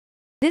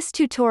This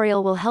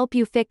tutorial will help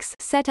you fix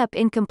setup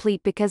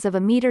incomplete because of a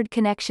metered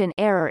connection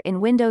error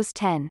in Windows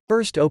 10.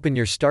 First, open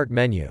your Start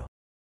menu.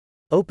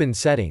 Open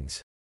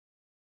Settings.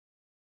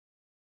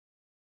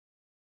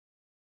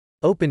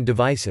 Open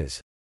Devices.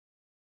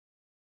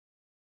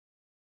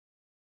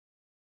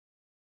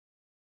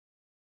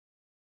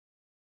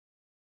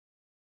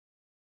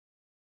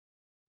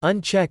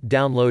 Uncheck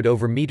Download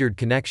over metered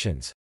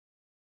connections.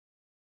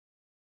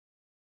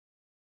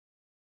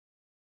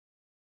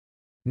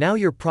 Now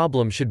your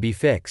problem should be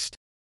fixed.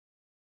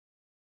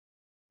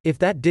 If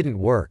that didn't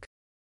work,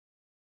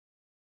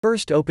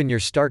 first open your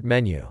Start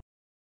menu.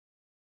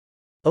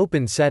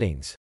 Open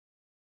Settings.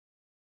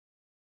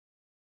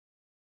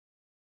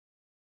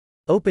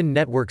 Open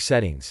Network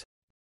Settings.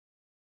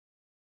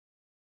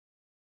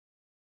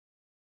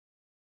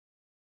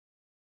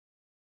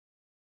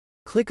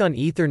 Click on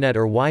Ethernet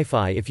or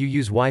Wi-Fi if you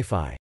use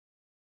Wi-Fi.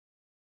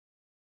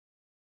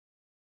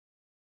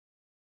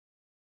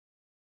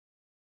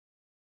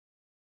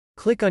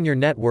 Click on your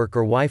network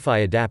or Wi-Fi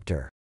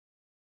adapter.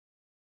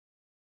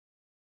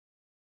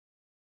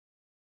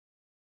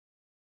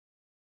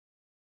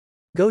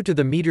 Go to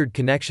the metered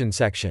connection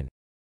section.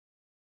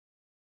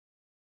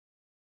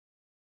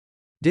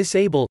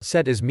 Disable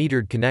Set as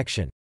metered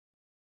connection.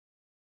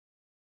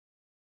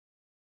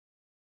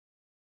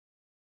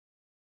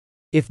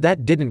 If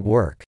that didn't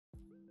work,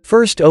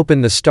 first open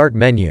the Start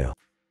menu.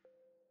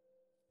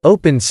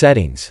 Open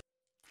Settings.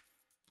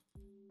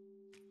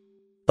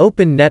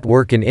 Open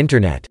Network and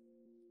Internet.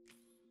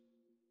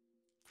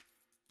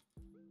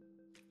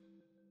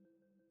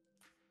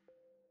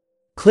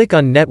 Click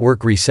on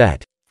Network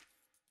Reset.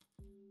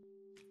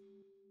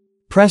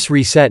 Press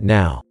Reset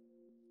now.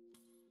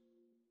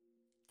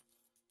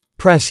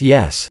 Press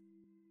Yes.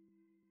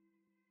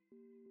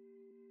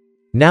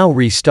 Now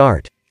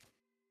restart.